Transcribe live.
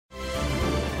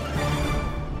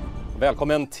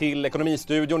Välkommen till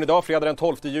Ekonomistudion idag, fredag den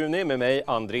 12 juni med mig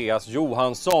Andreas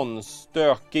Johansson.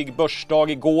 Stökig börsdag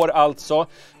igår alltså.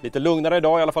 Lite lugnare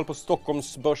idag i alla fall på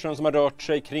Stockholmsbörsen som har rört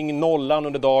sig kring nollan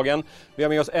under dagen. Vi har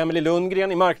med oss Emily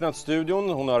Lundgren i Marknadsstudion.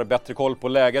 Hon har bättre koll på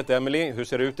läget. Emily, hur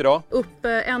ser det ut idag? Upp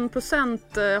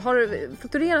 1%, har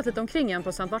fluktuerat lite omkring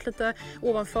 1%, varit lite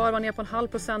ovanför, var ner på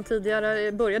 0,5%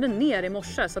 tidigare, började ner i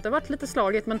morse så att det har varit lite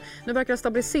slagigt, men nu verkar det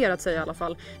stabiliserat sig i alla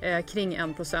fall kring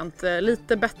 1%.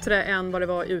 Lite bättre än vad det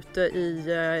var ute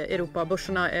i Europa.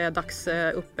 Börserna är dags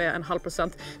upp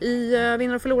 0,5%. I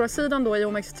vinnar- och förlorarsidan då i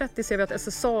OMX30 ser vi att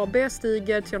SSAB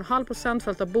stiger 3,5%,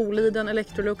 följt av Boliden,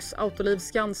 Electrolux, Autoliv,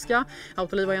 Skanska.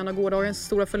 Autoliv var en av gårdagens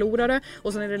stora förlorare.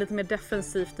 Och sen är det lite mer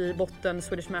defensivt i botten.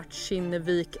 Swedish Match,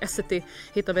 Kinnevik, Essity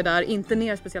hittar vi där. Inte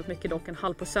ner speciellt mycket dock,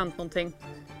 0,5% någonting.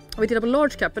 Om vi tittar på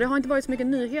large cap, det har inte varit så mycket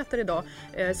nyheter idag,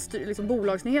 liksom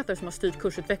bolagsnyheter som har styrt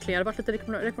kursutvecklingen. Det har varit lite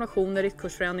rekommendationer,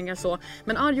 riktkursförändringar så.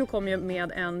 Men Arjo kom ju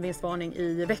med en vinstvarning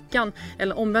i veckan,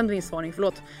 eller omvänd vinstvarning,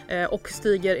 och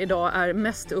stiger idag, är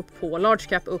mest upp på large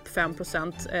cap, upp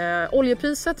 5%.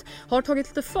 Oljepriset har tagit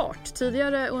lite fart.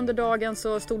 Tidigare under dagen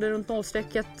så stod det runt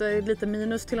nollstrecket, lite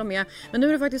minus till och med. Men nu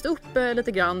är det faktiskt upp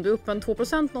lite grann, upp en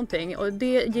 2% någonting. Och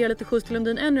det ger lite skjuts till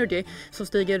Lundin Energy som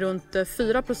stiger runt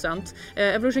 4%.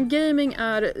 Evolution Gaming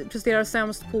presterar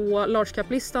sämst på large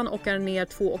cap-listan och är ner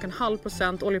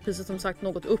 2,5%. Oljepriset som sagt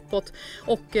något uppåt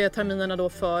och terminerna då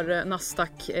för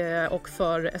Nasdaq och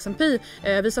för S&P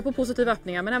visar på positiva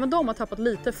öppningar, men även de har tappat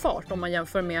lite fart om man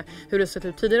jämför med hur det sett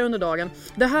ut tidigare under dagen.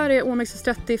 Det här är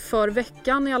OMX30 för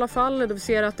veckan i alla fall. Vi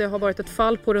ser att det har varit ett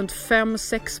fall på runt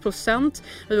 5-6%.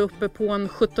 Vi är uppe på en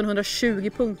 1720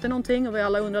 punkter någonting och vi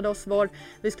alla undrade oss var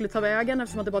vi skulle ta vägen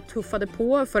eftersom att det bara tuffade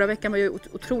på. Förra veckan var ju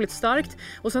otroligt starkt.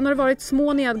 Och sen har det varit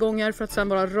små nedgångar för att sen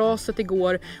vara raset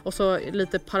igår och så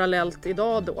lite parallellt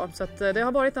idag då. Så att det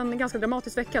har varit en ganska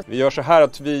dramatisk vecka. Vi gör så här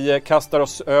att vi kastar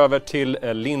oss över till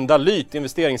Linda Lyth,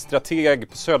 investeringsstrateg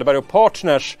på Söderberg &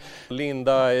 Partners.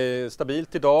 Linda, är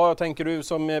stabilt idag, tänker du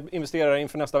som investerare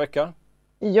inför nästa vecka?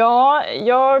 Ja,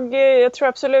 jag tror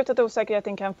absolut att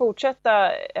osäkerheten kan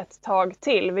fortsätta ett tag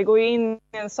till. Vi går ju in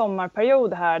i en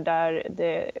sommarperiod här där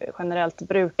det generellt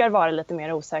brukar vara lite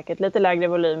mer osäkert, lite lägre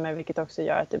volymer, vilket också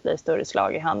gör att det blir större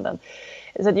slag i handeln.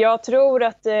 Så att jag tror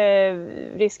att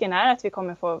risken är att vi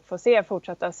kommer få se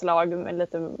fortsatta slag.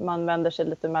 Man vänder sig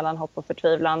lite mellan hopp och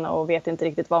förtvivlan och vet inte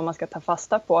riktigt vad man ska ta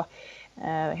fasta på,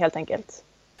 helt enkelt.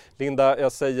 Linda,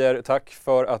 jag säger tack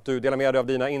för att du delar med dig av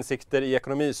dina insikter i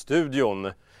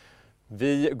Ekonomistudion.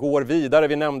 Vi går vidare,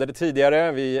 vi nämnde det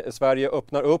tidigare. Sverige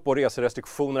öppnar upp och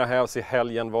reserestriktionerna hävs i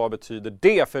helgen. Vad betyder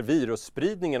det för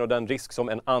virusspridningen och den risk som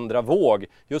en andra våg,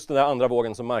 just den där andra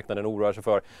vågen som marknaden oroar sig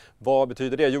för? Vad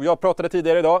betyder det? Jo, jag pratade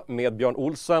tidigare idag med Björn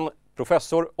Olsen,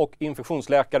 professor och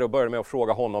infektionsläkare, och började med att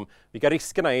fråga honom vilka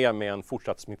riskerna är med en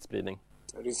fortsatt smittspridning.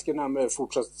 Riskerna med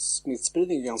fortsatt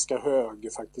smittspridning är ganska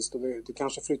hög faktiskt, och det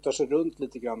kanske flyttar sig runt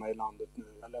lite grann i landet nu.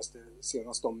 Jag läste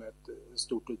senast om ett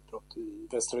stort utbrott i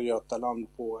Västra Götaland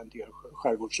på en del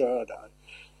skärgårdsöar där.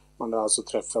 Man har alltså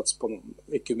träffats på en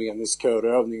ekumenisk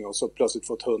körövning och så plötsligt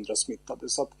fått 100 smittade.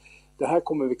 Så att det här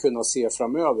kommer vi kunna se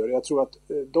framöver.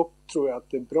 Dock tror jag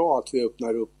att det är bra att vi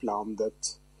öppnar upp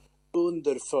landet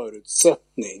under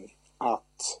förutsättning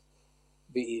att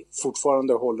vi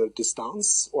fortfarande håller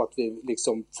distans och att vi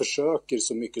liksom försöker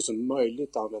så mycket som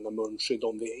möjligt använda munskydd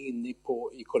om vi är inne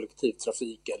i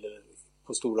kollektivtrafik eller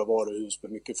på stora varuhus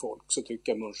med mycket folk, så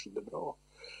tycker jag munskydd är bra.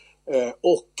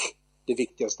 Och det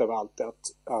viktigaste av allt är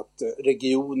att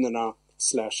regionerna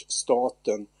 /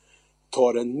 staten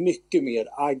tar en mycket mer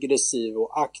aggressiv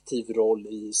och aktiv roll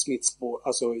i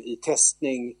i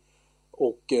testning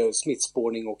och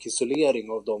smittspårning och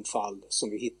isolering av de fall som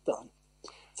vi hittar.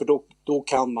 För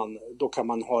då kan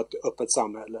man ha ett öppet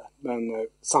samhälle, men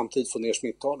samtidigt få ner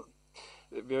smittalen.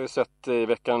 Vi har ju sett i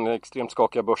veckan extremt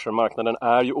skakiga börser. Marknaden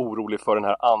är ju orolig för den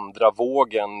här andra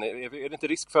vågen. Är det inte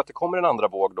risk för att det kommer en andra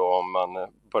våg då om man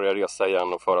börjar resa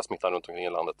igen och föra smittan runt omkring i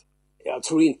landet? Jag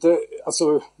tror inte,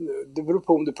 alltså det beror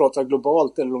på om du pratar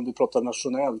globalt eller om du pratar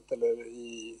nationellt eller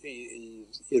i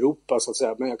Europa så att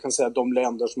säga. Men jag kan säga att de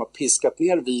länder som har piskat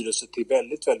ner viruset till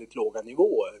väldigt, väldigt låga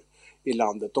nivåer i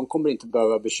landet, de kommer inte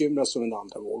behöva bekymra sig om en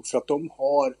andra våg, för att de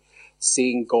har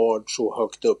sin gard så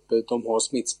högt uppe, de har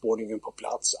smittspårningen på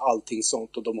plats, allting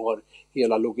sånt, och de har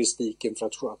hela logistiken för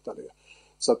att sköta det.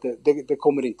 Så att det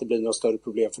kommer inte bli några större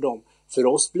problem för dem. För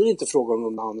oss blir det inte frågan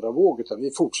om någon andra våg, utan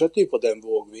vi fortsätter ju på den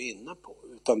våg vi är inne på.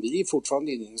 Utan vi är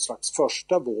fortfarande inne i en slags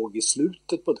första våg i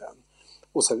slutet på den.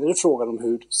 Och sen är det frågan om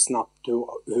hur snabbt,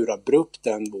 hur abrupt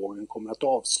den vågen kommer att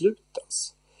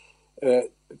avslutas.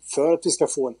 För att vi ska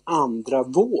få en andra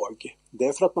våg. Det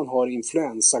är för att man har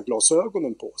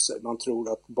influensaglasögonen på sig. Man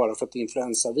tror att bara för att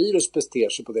influensavirus beter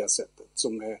sig på det sättet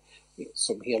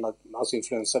alltså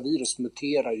influensavirus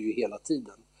muterar ju hela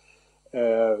tiden.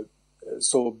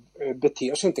 Så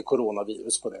beter sig inte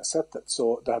coronavirus på det sättet.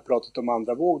 Så det här pratet om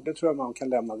andra våg, det tror jag man kan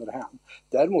lämna därhän.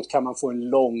 Däremot kan man få en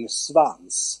lång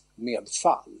svans med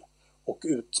fall och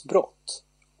utbrott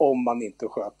om man inte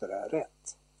sköter det här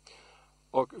rätt.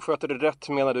 Och sköter det rätt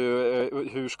menar du,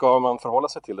 hur ska man förhålla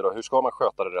sig till det då? Hur ska man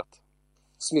sköta det rätt?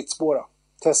 Smittspåra.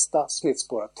 Testa,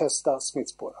 smittspåra. Testa,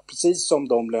 smittspåra. Precis som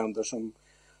de länder som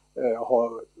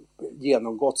har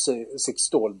genomgått sitt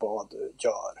stålbad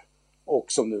gör.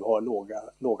 Och som nu har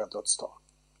låga dödstal.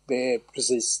 Det är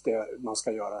precis det man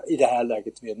ska göra i det här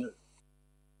läget vi är nu.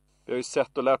 Vi har ju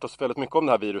sett och lärt oss väldigt mycket om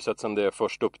det här viruset sedan det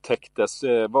först upptäcktes.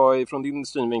 Vad är från din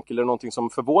synvinkel är det någonting som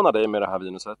förvånar dig med det här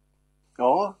viruset?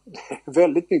 Ja, det är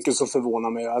väldigt mycket som förvånar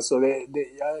mig. Alltså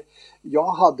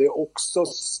jag hade också,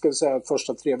 ska vi säga,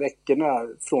 första 3 veckorna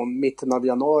från mitten av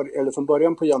januari, eller från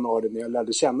början på januari när jag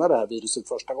lärde känna det här viruset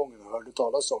första gången och hörde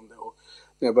talas om det. Och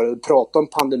när jag började prata om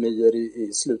pandemier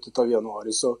i slutet av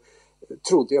januari så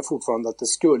trodde jag fortfarande att det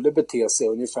skulle bete sig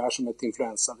ungefär som ett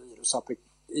influensavirus,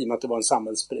 i och med att det var en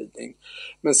samhällsspridning.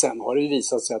 Men sen har det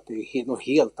visat sig att det är något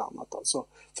helt annat. Alltså,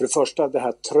 för det första det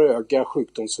här tröga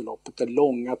sjukdomsförloppet, det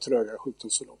långa tröga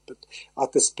sjukdomsförloppet.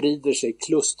 Att det sprider sig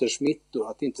klustersmittor,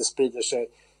 att det inte sprider sig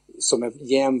som en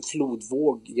jämn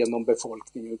flodvåg genom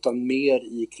befolkningen utan mer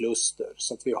i kluster.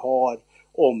 Så att vi har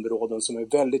områden som är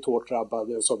väldigt hårt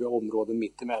drabbade och så har vi områden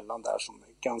mitt emellan där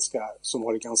som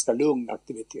har en ganska lugn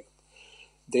aktivitet.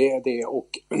 Det är det.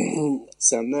 Och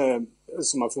sen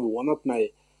som har förvånat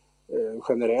mig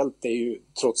generellt är ju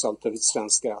trots allt den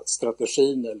svenska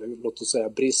strategin, eller låt oss säga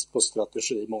brist på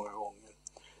strategi många gånger.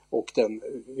 Och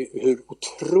hur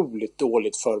otroligt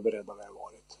dåligt förberedda vi har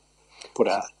varit på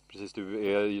det här. Precis,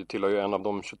 du tillhör ju en av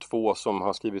de 22 som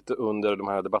har skrivit under de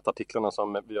här debattartiklarna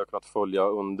som vi har kunnat följa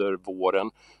under våren.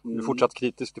 Du är fortsatt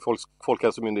kritisk till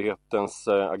Folkhälsomyndighetens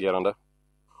agerande?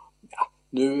 Ja.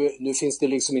 Nu finns det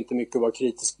liksom inte mycket att vara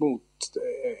kritisk mot,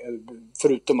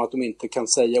 förutom att de inte kan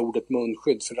säga ordet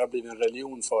munskydd, för det har blivit en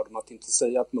religion för dem att inte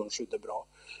säga att munskydd är bra.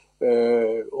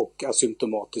 Och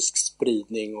asymptomatisk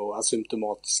spridning och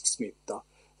asymptomatisk smitta,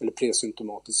 eller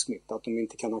presymptomatisk smitta, att de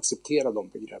inte kan acceptera de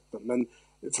begreppen. Men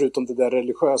förutom det där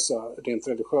rent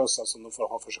religiösa som de får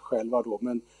ha för sig själva då,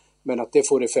 men att det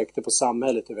får effekter på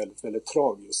samhället är väldigt, väldigt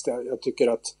tragiskt. Jag tycker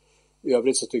att i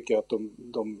övrigt så tycker jag att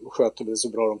de sköter det så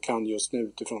bra de kan just nu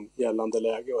utifrån gällande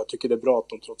läge. Och jag tycker det är bra att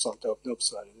de trots allt har öppnat upp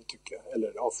Sverige. Det tycker jag,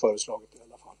 eller har föreslagit i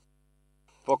alla fall.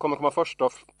 Vad kommer komma först då?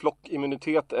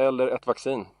 Flockimmunitet eller ett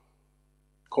vaccin?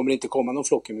 Kommer inte komma någon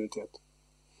flockimmunitet.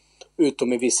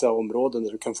 Utom i vissa områden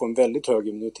där du kan få en väldigt hög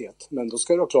immunitet. Men då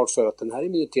ska du ha klart för att den här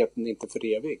immuniteten är inte för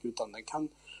evig. Utan den kan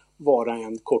vara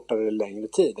en kortare eller längre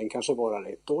tid. Den kanske varar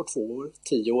 1 år, 2 år,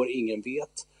 10 år, ingen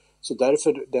vet. Så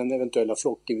därför den eventuella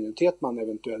flockimmunitet man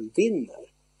eventuellt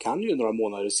vinner kan ju några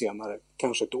månader senare,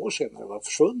 kanske 1 år senare, vara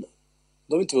försvunnen.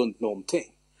 Då har vi inte vunnit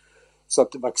någonting. Så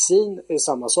att vaccin är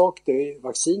samma sak.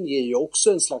 Vaccin ger ju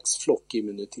också en slags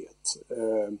flockimmunitet.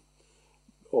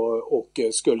 Och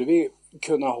skulle vi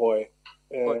kunna ha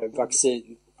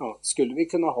vaccin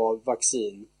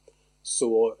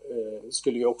så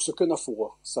skulle vi också kunna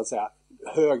få så att säga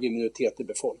hög immunitet i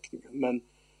befolkningen. Men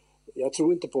jag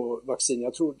tror inte på vaccin.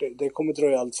 Jag tror det kommer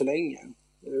dröja allt för länge.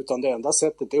 Utan det enda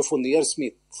sättet är att få ner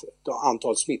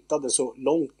antal smittade så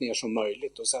långt ner som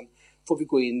möjligt. Och sen får vi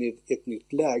gå in i ett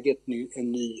nytt läge,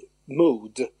 en ny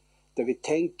mood. Där vi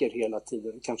tänker hela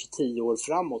tiden, kanske 10 år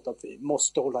framåt, att vi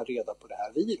måste hålla reda på det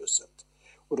här viruset.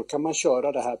 Och då kan man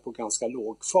köra det här på ganska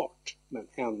låg fart. Men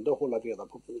ändå hålla reda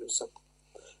på viruset.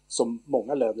 Som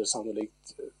många länder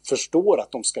sannolikt förstår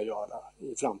att de ska göra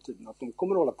i framtiden. Att de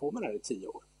kommer att hålla på med det här i 10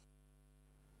 år.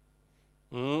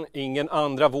 Ingen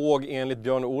andra våg enligt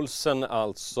Björn Olsen,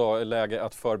 alltså läge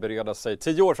att förbereda sig.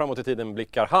 10 år framåt i tiden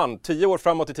blickar han. 10 år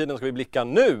framåt i tiden ska vi blicka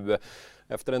nu.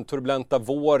 Efter den turbulenta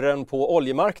våren på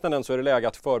oljemarknaden så är det läge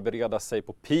att förbereda sig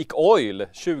på peak oil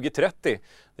 2030.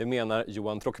 Det menar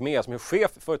Johan Trocmé som är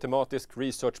chef för tematisk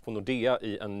research på Nordea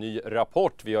i en ny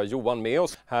rapport. Vi har Johan med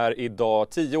oss här idag.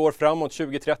 10 år framåt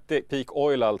 2030, peak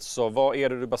oil alltså. Vad är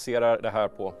det du baserar det här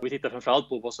på? Vi tittar framförallt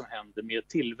på vad som händer med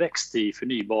tillväxt i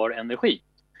förnybar energi.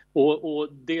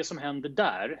 Och det som händer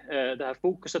där, det här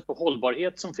fokuset på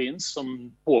hållbarhet som finns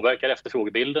som påverkar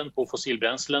efterfrågebilden på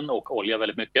fossilbränslen och olja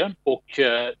väldigt mycket och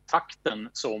takten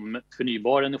som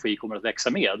förnybar energi kommer att växa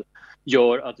med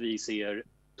gör att vi ser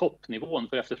toppnivån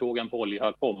för efterfrågan på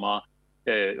olja komma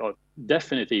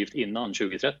definitivt innan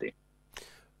 2030.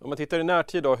 Om man tittar i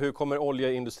närtid då, hur kommer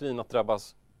oljeindustrin att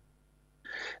drabbas?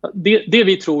 Det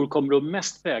vi tror kommer att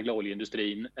mest prägla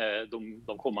oljeindustrin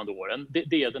de kommande åren,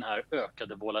 det är den här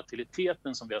ökade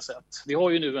volatiliteten som vi har sett. Vi har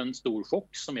ju nu en stor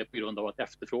chock som är på grund av att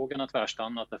efterfrågan har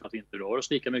tvärstannat därför att vi inte rör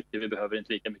oss lika mycket. Vi behöver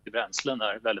inte lika mycket bränsle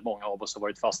när väldigt många av oss har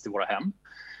varit fast i våra hem.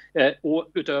 Och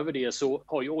utöver det så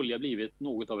har ju olja blivit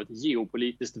något av ett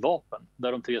geopolitiskt vapen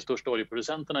där de 3 största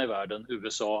oljeproducenterna i världen,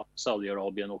 USA,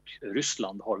 Saudiarabien och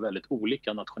Ryssland, har väldigt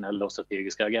olika nationella och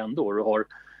strategiska agendor och har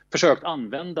försökt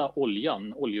använda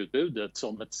oljeutbudet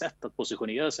som ett sätt att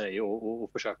positionera sig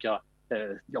och försöka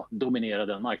dominera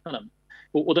den marknaden.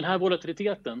 Och den här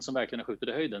volatiliteten som verkligen har skjutit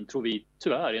i höjden tror vi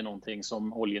tyvärr är någonting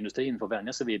som oljeindustrin får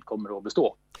vänja sig vid kommer att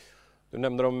bestå. Du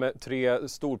nämnde de 3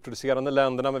 storproducerande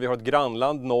länderna, men vi har ett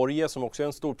grannland, Norge, som också är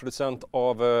en storproducent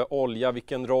av olja.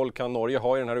 Vilken roll kan Norge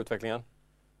ha i den här utvecklingen?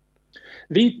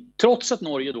 Trots att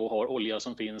Norge då har olja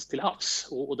som finns till havs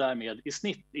och därmed i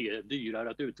snitt är dyrare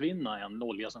att utvinna än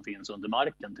olja som finns under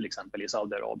marken, till exempel i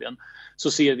Saudiarabien,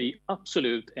 så ser vi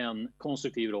absolut en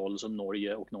konstruktiv roll som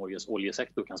Norge och Norges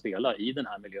oljesektor kan spela i den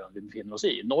här miljön vi befinner oss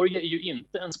i. Norge är ju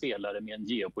inte en spelare med en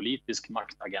geopolitisk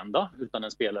maktagenda utan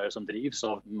en spelare som drivs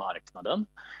av marknaden.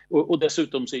 Och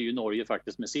dessutom så är ju Norge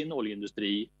faktiskt med sin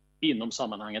oljeindustri inom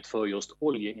sammanhanget för just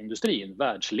oljeindustrin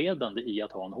världsledande i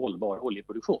att ha en hållbar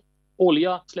oljeproduktion.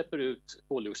 Olja släpper ut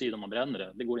koldioxid om man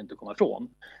bränner det går inte att komma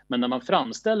ifrån. Men när man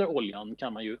framställer oljan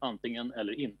kan man ju antingen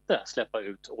eller inte släppa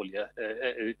ut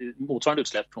motsvarande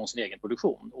utsläpp från sin egen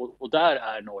produktion. Och där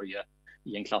är Norge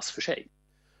i en klass för sig.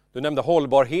 Du nämnde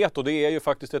hållbarhet och det är ju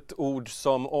faktiskt ett ord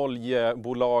som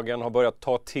oljebolagen har börjat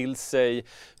ta till sig.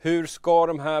 Hur ska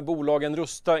de här bolagen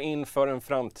rusta inför en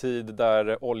framtid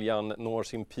där oljan når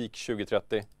sin peak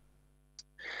 2030?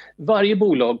 Varje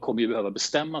bolag kommer ju behöva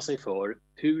bestämma sig för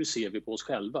hur ser vi på oss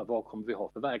själva, vad kommer vi ha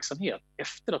för verksamhet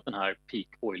efter att den här peak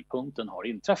oil-punkten har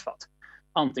inträffat.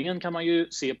 Antingen kan man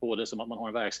ju se på det som att man har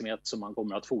en verksamhet som man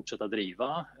kommer att fortsätta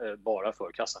driva bara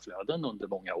för kassaflöden under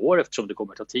många år eftersom det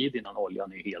kommer ta tid innan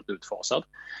oljan är helt utfasad.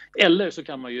 Eller så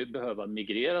kan man ju behöva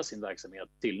migrera sin verksamhet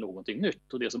till någonting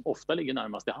nytt och det som ofta ligger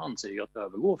närmast i hands är ju att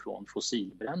övergå från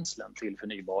fossilbränslen till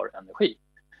förnybar energi.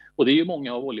 Och det är ju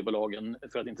många av oljebolagen,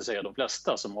 för att inte säga de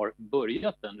flesta, som har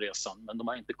börjat den resan. Men de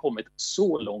har inte kommit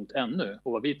så långt ännu.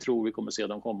 Och vad vi tror vi kommer se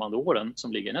de kommande åren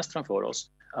som ligger näst framför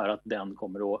oss är att den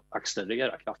kommer att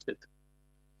accelerera kraftigt.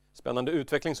 Spännande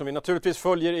utveckling som vi naturligtvis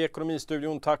följer i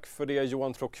Ekonomistudion. Tack för det,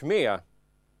 Johan Trocmé.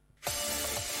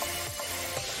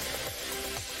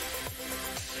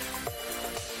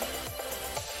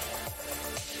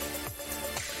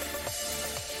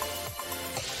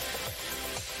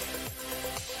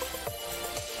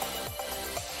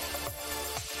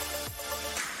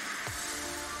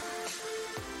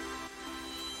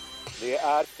 Det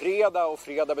är fredag och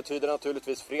fredag betyder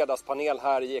naturligtvis fredagspanel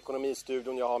här i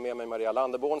Ekonomistudion. Jag har med mig Maria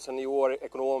Landeborn, senior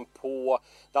ekonom på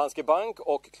Danske Bank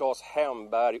och Claes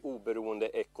Hemberg, oberoende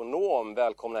ekonom.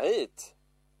 Välkomna hit!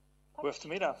 God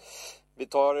eftermiddag! Vi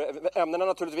tar ämnena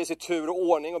naturligtvis i tur och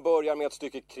ordning och börjar med ett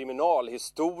stycke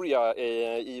kriminalhistoria.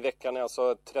 I veckan är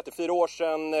alltså 34 år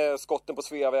sedan skotten på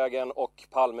Sveavägen och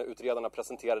Palmeutredarna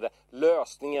presenterade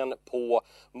lösningen på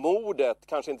mordet.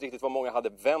 Kanske inte riktigt vad många hade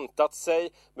väntat sig,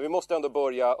 men vi måste ändå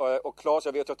börja. Och Claes,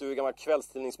 jag vet ju att du är gammal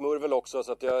kvällstidningsmurvel också,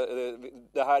 så att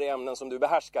det här är ämnen som du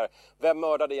behärskar. Vem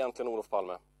mördade egentligen Olof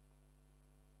Palme?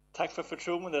 Tack för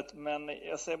förtroendet, men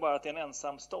jag säger bara att det är en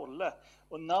ensam stolle.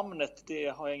 Och namnet, det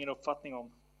har jag ingen uppfattning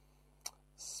om.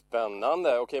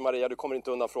 Spännande. Okej Maria, du kommer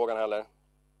inte undan frågan heller.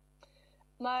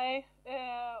 Nej,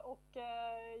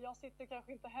 jag sitter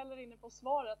kanske inte heller inne på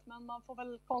svaret. Men man får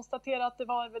väl konstatera att det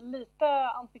var väl lite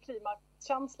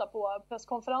antiklimaxkänsla på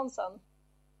presskonferensen.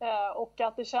 Och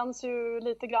att det känns ju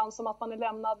lite grann som att man är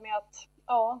lämnad med att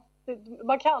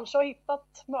man kanske har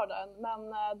hittat mördaren, men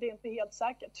det är inte helt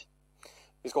säkert.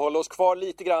 Vi ska hålla oss kvar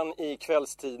lite grann i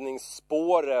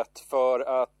kvällstidningsspåret för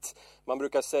att man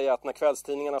brukar säga att när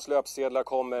kvällstidningarnas löpsedlar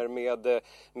kommer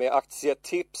med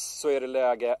aktietips så är det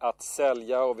läge att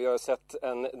sälja, och vi har sett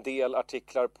en del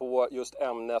artiklar på just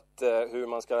ämnet hur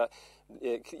man ska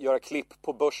göra klipp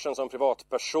på börsen som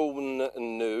privatperson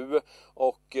nu.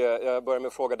 Och jag börjar med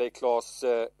att fråga dig, Claes,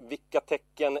 vilka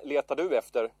tecken letar du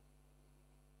efter?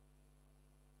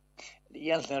 Det är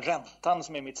egentligen räntan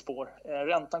som är mitt spår.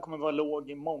 Räntan kommer att vara låg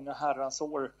i många herrans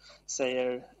år,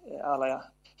 säger alla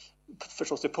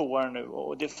förstås depåer nu.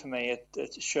 Och det är för mig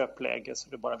ett köpläge så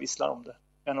det bara visslar om det.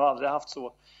 Jag har nog aldrig haft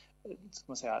så ska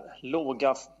man säga,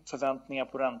 låga förväntningar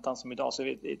på räntan som idag. Så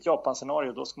i ett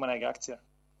Japan-scenario då ska man äga aktier.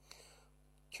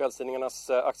 Kvällstidningarnas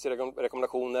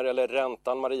aktierekommendationer eller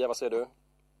räntan, Maria, vad säger du?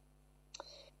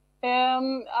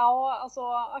 Ja, alltså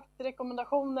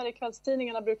aktierekommendationer i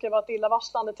kvällstidningarna brukar vara ett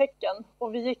illavarslande tecken.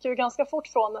 Och vi gick ju ganska fort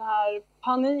från den här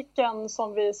paniken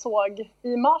som vi såg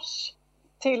i mars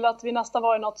till att vi nästan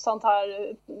var i något sånt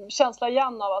här känsla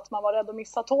igen av att man var rädd att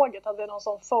missa tåget. Att det är någon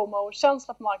sån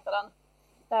FOMO-känsla på marknaden.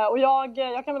 Och jag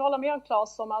kan väl hålla med om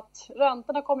Claes om att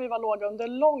räntorna kommer ju vara låga under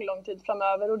lång tid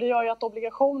framöver. Och det gör ju att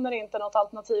obligationer inte är något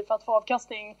alternativ för att få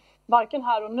avkastning varken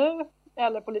här och nu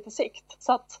eller på lite sikt.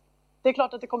 Så att det är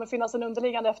klart att det kommer finnas en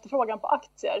underliggande efterfrågan på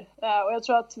aktier. Och jag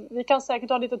tror att vi kan säkert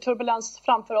ha lite turbulens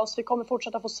framför oss. Vi kommer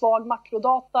fortsätta få svag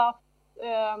makrodata,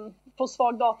 få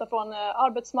svag data från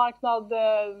arbetsmarknad,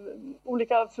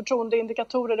 olika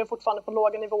förtroendeindikatorer är fortfarande på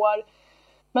låga nivåer.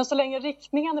 Men så länge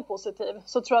riktningen är positiv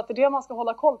så tror jag att det är det man ska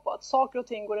hålla koll på, att saker och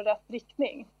ting går i rätt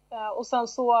riktning. Och sen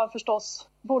så förstås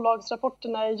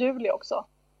bolagsrapporterna i juli också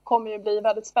kommer ju bli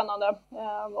väldigt spännande.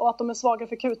 Och att de är svaga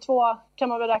för Q2 kan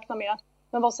man väl räkna med.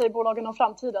 Men vad säger bolagen om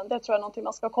framtiden? Det tror jag är någonting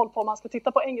man ska ha koll på om man ska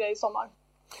titta på en grej i sommar.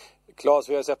 Claes,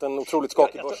 vi har sett en otroligt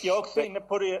skakig börs. Jag är också inne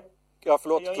på det. Ja,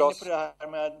 förlåt, jag är Claes. inne på det här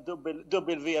med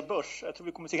W-börs. Jag tror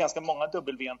vi kommer se ganska många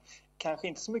W. Kanske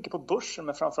inte så mycket på börsen,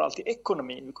 men framförallt i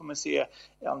ekonomin. Vi kommer se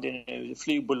om det är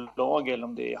flygbolag eller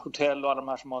om det är hotell och alla de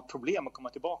här som har problem att komma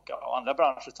tillbaka. Och andra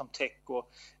branscher som tech och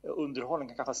underhållning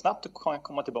kan kanske snabbt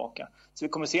komma tillbaka. Så vi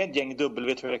kommer se ett gäng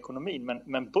W tror jag, i ekonomin.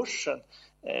 Men börsen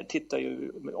tittar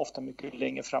ju ofta mycket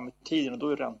längre fram i tiden och då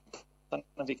är räntan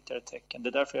en viktigare tecken. Det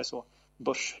är därför jag är så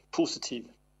börspositiv.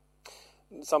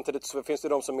 Samtidigt så finns det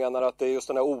de som menar att det är just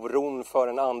den här oron för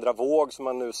en andra våg som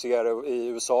man nu ser i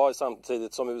USA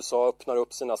samtidigt som USA öppnar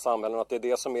upp sina samhällen, att det är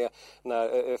det som är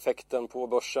effekten på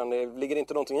börsen. Ligger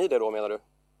inte någonting i det då, menar du?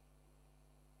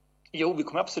 Jo, vi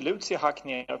kommer absolut se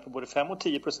hackningar på både 5 och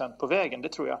 10% på vägen, det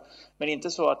tror jag. Men inte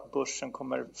så att börsen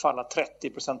kommer falla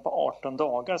 30% på 18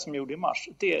 dagar som gjorde i mars.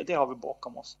 Det har vi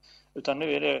bakom oss. Utan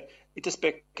nu är det lite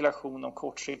spekulation om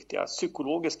kortsiktiga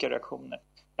psykologiska reaktioner.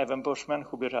 Även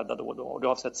börsmänniskor blir rädda då och då. Och det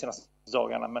har vi sett de senaste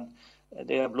dagarna, men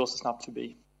det blåser snabbt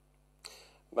förbi.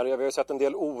 Maria, vi har ju sett en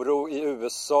del oro i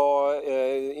USA,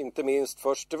 inte minst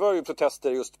först. Det var ju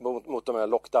protester just mot de här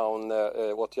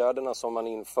lockdown-åtgärderna som man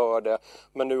införde.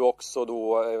 Men nu också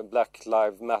då Black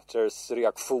Lives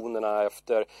Matters-reaktionerna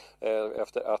efter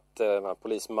att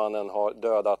polismannen har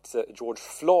dödat George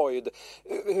Floyd.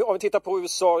 Om vi tittar på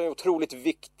USA, en otroligt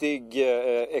viktig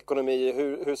ekonomi.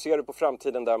 Hur ser du på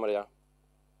framtiden där, Maria?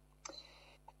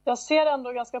 Jag ser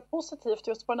ändå ganska positivt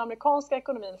just på den amerikanska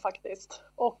ekonomin faktiskt.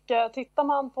 Och tittar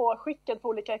man på skicket på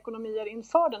olika ekonomier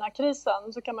inför den här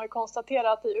krisen så kan man ju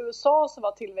konstatera att i USA så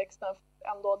var tillväxten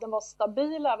ändå, den var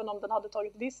stabil även om den hade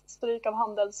tagit visst stryk av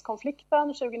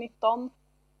handelskonflikten 2019.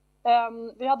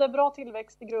 Vi hade bra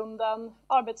tillväxt i grunden,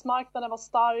 arbetsmarknaden var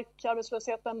stark,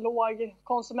 arbetslösheten låg,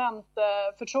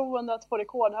 konsumentförtroendet på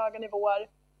rekordhöga nivåer.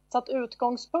 Så att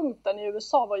utgångspunkten i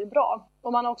USA var ju bra.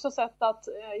 Och man har också sett att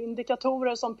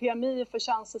indikatorer som PMI för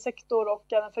tjänstesektor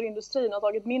och även för industrin har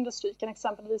tagit mindre stryk än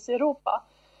exempelvis i Europa.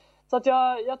 Så att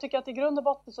jag tycker att i grund och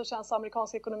botten så känns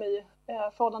amerikansk ekonomi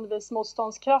förhållandevis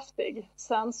motståndskraftig.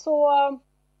 Sen så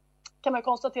kan man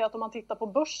konstatera att om man tittar på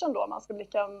börsen då, om man ska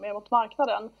blicka mer mot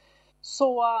marknaden,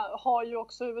 så har ju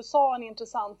också USA en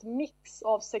intressant mix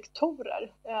av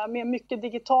sektorer med mycket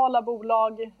digitala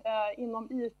bolag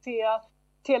inom IT,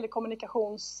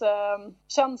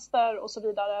 telekommunikationstjänster och så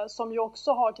vidare som ju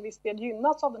också har till viss del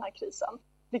gynnats av den här krisen.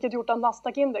 Vilket gjort att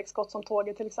Nasdaq-index gått som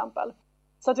tåget till exempel.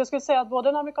 Så att jag skulle säga att både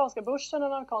den amerikanska börsen och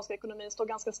den amerikanska ekonomin står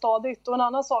ganska stadigt. Och en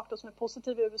annan sak då som är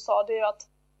positiv i USA, det är att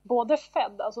både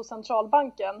Fed, alltså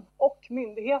centralbanken, och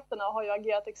myndigheterna har ju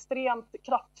agerat extremt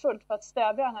kraftfullt för att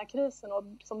stävja den här krisen och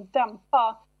liksom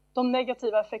dämpa de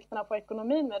negativa effekterna på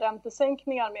ekonomin med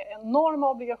räntesänkningar, med enorma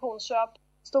obligationsköp,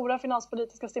 stora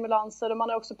finanspolitiska stimulanser, och man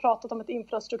har också pratat om ett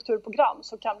infrastrukturprogram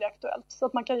som kan bli aktuellt så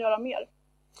att man kan göra mer.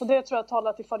 Så det tror jag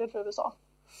talar till fördel för USA.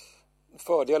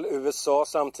 Fördel USA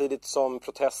samtidigt som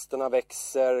protesterna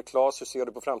växer. Claes, hur ser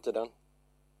du på framtiden?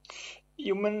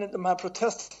 Jo, men de här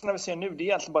protesterna vi ser nu, det är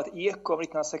egentligen bara ett eko av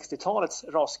 1960-talets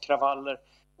raskravaller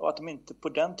och att de inte på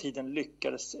den tiden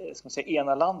lyckades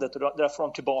ena landet, och där får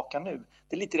de tillbaka nu.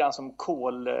 Det är lite grann som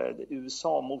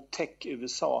kol-USA mot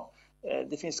tech-USA.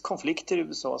 Det finns konflikter i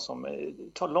USA som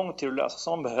tar lång tid att lösa,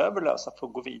 som man behöver lösa för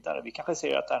att gå vidare. Vi kanske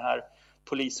ser att det här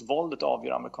polisvåldet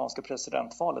avgör amerikanska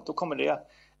presidentvalet. Då kommer det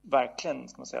verkligen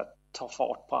ta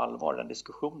fart på allvar, den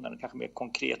diskussionen, kanske mer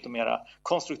konkret och mer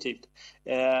konstruktivt.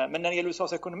 Men när det gäller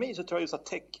USAs ekonomi så tror jag just att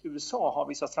tech-USA har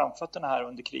visat framfötterna här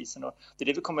under krisen, och det är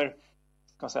det vi kommer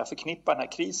kan man säga, förknippa den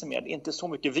här krisen med. Inte så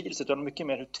mycket virus utan mycket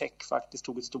mer hur tech faktiskt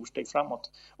tog ett stort steg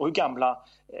framåt. Och hur gamla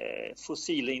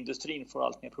fossilindustrin får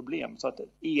allt mer problem. Så att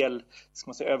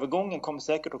övergången kommer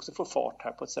säkert också få fart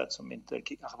här på ett sätt som vi inte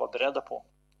kanske var beredda på.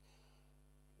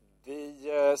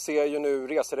 Vi ser ju nu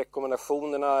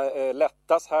reserekommendationerna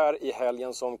lättas här i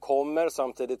helgen som kommer.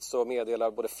 Samtidigt så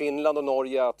meddelar både Finland och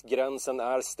Norge att gränsen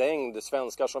är stängd.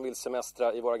 Svenskar som vill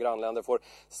semestra i våra grannländer får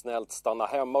snällt stanna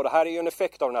hemma. Och det här är ju en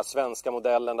effekt av den här svenska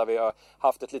modellen där vi har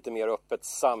haft ett lite mer öppet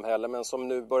samhälle. Men som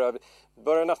nu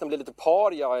börjar nästan bli lite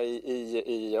paria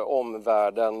i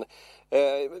omvärlden.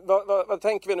 Vad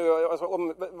tänker vi nu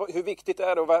om hur viktigt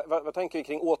är det och vad tänker vi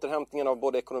kring återhämtningen av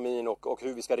både ekonomin och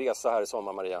hur vi ska resa här i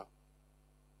sommar, Maria?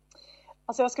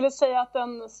 Alltså jag skulle säga att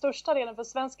den största delen för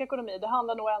svensk ekonomi, det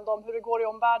handlar nog ändå om hur det går i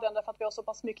omvärlden, därför att vi har så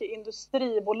pass mycket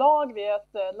industribolag, vi är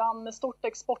ett land med stort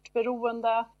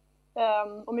exportberoende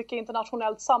och mycket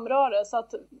internationellt samröre, så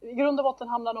att i grund och botten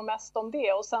handlar nog mest om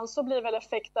det. Och sen så blir väl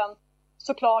effekten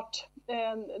såklart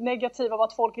negativ av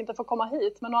att folk inte får komma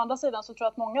hit, men å andra sidan så tror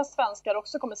jag att många svenskar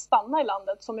också kommer stanna i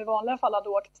landet som i vanliga fall hade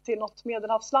åkt till något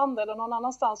medelhavsland eller någon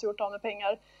annanstans och gjort av med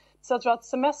pengar. Så jag tror att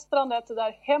semestrandet, det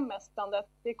där hemestrandet,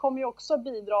 det kommer ju också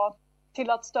bidra till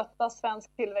att stötta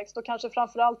svensk tillväxt och kanske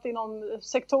framförallt inom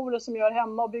sektorer som gör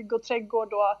hemma och bygg och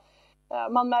trädgård.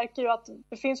 Man märker ju att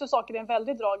det finns ju saker det är en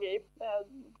väldigt drag i.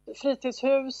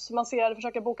 Fritidshus, man ser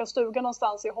försöka boka stuga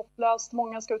någonstans är hopplöst,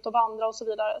 många ska ut och vandra och så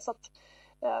vidare. Så att,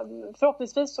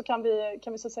 förhoppningsvis så kan vi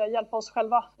så att säga hjälpa oss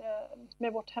själva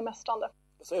med vårt hemestrande.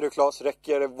 Vad säger du, Claes?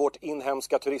 Räcker vårt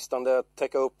inhemska turistande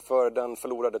täcka upp för den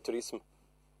förlorade turism?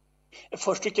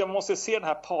 Först tycker jag man måste se den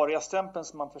här paria-stämpeln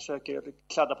som man försöker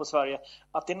kladda på Sverige.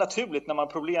 Att det är naturligt när man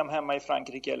har problem hemma i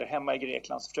Frankrike eller hemma i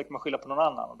Grekland så försöker man skylla på någon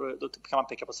annan. Och då kan man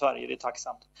peka på Sverige, det är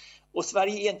tacksamt. Och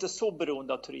Sverige är inte så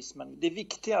beroende av turismen. Det är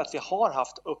viktigt att vi har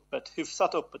haft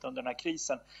hyfsat öppet under den här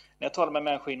krisen. När jag talar med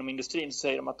människor inom industrin så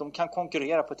säger de att de kan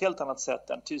konkurrera på ett helt annat sätt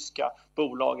än tyska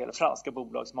bolag eller franska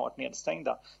bolag som har varit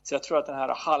nedstängda. Så jag tror att den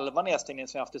här halva nedstängningen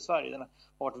som vi har haft i Sverige, den har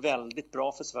varit väldigt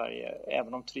bra för Sverige.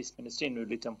 Även om turismindustrin nu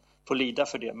lite får lida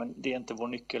för det, men det är inte vår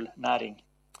nyckelnäring.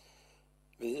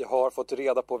 Vi har fått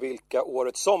reda på vilka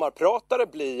årets sommarpratare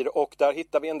blir och där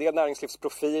hittar vi en del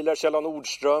näringslivsprofiler. Kjell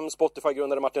Nordström,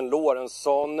 Spotify-grundare Martin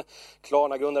Lorentzon,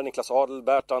 Klarna-grundare Niklas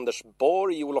Adelbert, Anders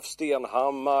Borg, Olof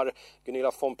Stenhammar,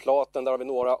 Gunilla von Platen. Där har vi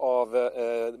några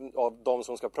av de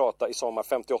som ska prata i sommar.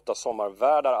 58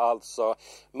 sommarvärdar alltså.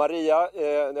 Maria,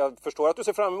 jag förstår att du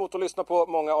ser fram emot att lyssna på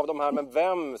många av de här, men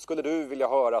vem skulle du vilja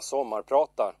höra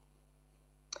sommarprata?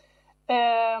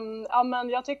 Ja, men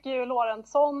jag tycker ju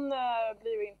Lorentzon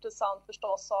blir ju intressant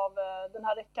förstås av den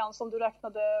här räckan som du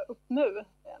räknade upp nu.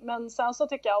 Men sen så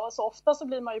tycker jag, så ofta så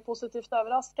blir man ju positivt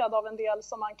överraskad av en del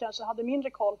som man kanske hade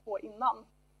mindre koll på innan.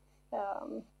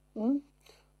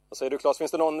 Vad säger du, Claes?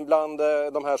 Finns det någon bland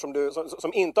de här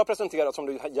som inte har presenterat som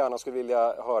du gärna skulle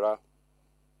vilja höra?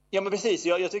 Ja, men precis.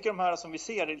 Jag tycker de här som vi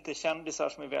ser är lite kändisar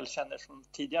som vi väl känner från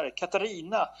tidigare.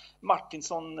 Katarina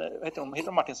Martinsson, heter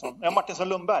hon Martinsson? Ja, Martinsson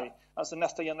Lundberg. Alltså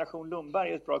nästa generation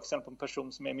Lundberg är ett bra exempel på en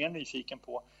person som är mer nyfiken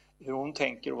på hur hon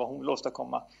tänker och vad hon vill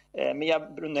åstadkomma. Mia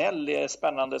Brunell är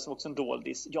spännande som också en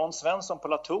doldis. Jan Svensson på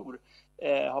Latour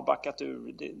har backat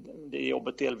ur det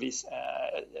jobbet delvis.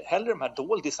 Hellre de här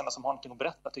doldisarna som har någonting att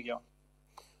berätta, tycker jag.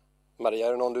 Maria,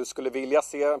 är det någon du skulle vilja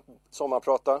se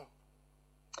sommarprata?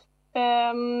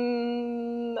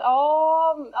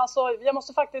 Ja, alltså jag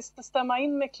måste faktiskt stämma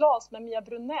in med Claes med Mia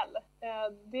Brunell.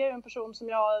 Det är en person som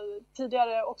jag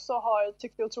tidigare också har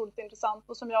tyckt är otroligt intressant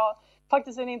och som jag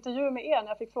faktiskt i en intervju med er när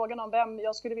jag fick frågan om vem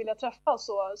jag skulle vilja träffa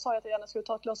så sa jag att jag gärna skulle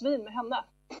ta ett glas vin med henne.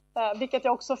 Vilket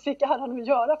jag också fick äran att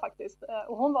göra faktiskt.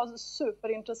 Och hon var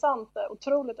superintressant,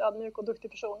 otroligt ödmjuk och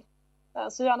duktig person.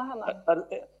 Så gärna henne.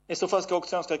 I så fall ska jag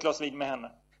också önska ett glas vin med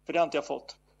henne. För det har inte jag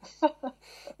fått.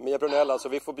 Mia Brunell, alltså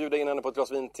vi får bjuda in henne på ett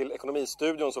glas vin till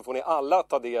Ekonomistudion så får ni alla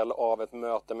ta del av ett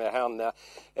möte med henne.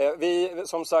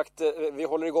 Vi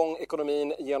håller igång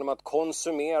ekonomin genom att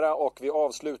konsumera och vi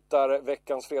avslutar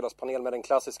veckans fredagspanel med den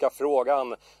klassiska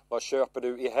frågan. Vad köper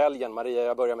du i helgen? Maria,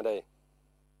 jag börjar med dig.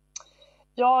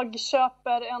 Jag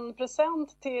köper en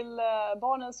present till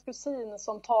barnens kusin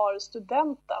som tar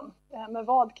studenten. Men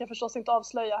vad kan jag förstås inte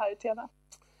avslöja här i tv.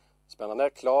 Spännande.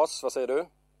 Claes, vad säger du?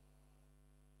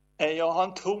 Jag har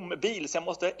en tom bil så jag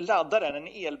måste ladda den, en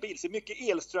elbil. Så mycket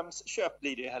elströmsköp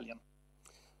blir det i helgen.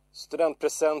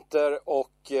 Studentpresenter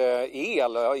och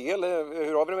el.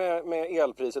 Hur har vi det med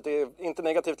elpriset? Det är inte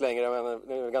negativt längre, men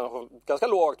det är ganska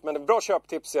lågt. Men bra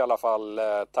köptips i alla fall.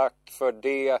 Tack för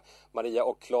det, Maria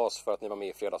och Claes, för att ni var med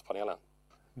i fredagspanelen.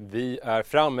 Vi är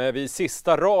framme vid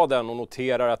sista raden och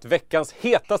noterar att veckans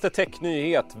hetaste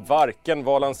technyhet varken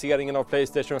var lanseringen av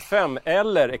PlayStation 5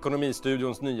 eller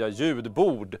Ekonomistudions nya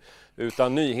ljudbord,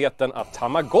 utan nyheten att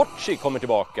Tamagotchi kommer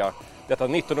tillbaka. Detta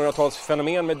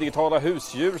 1900-talsfenomen med digitala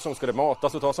husdjur som skulle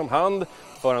matas och tas om hand.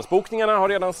 Förhandsbokningarna har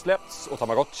redan släppts och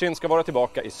Tamagotchin ska vara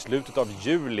tillbaka i slutet av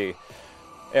juli.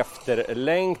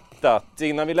 Efterlängtat.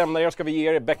 Innan vi lämnar er ska vi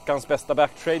ge er veckans bästa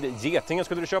backtrade. Getingen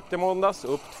skulle du köpt i måndags,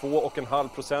 upp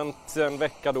 2,5% en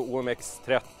vecka då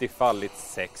OMX30 fallit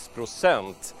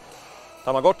 6%.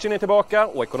 Tamagotchin är tillbaka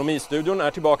och Ekonomistudion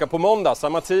är tillbaka på måndag.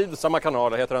 Samma tid, samma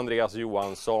kanal. Jag heter Andreas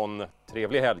Johansson.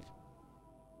 Trevlig helg!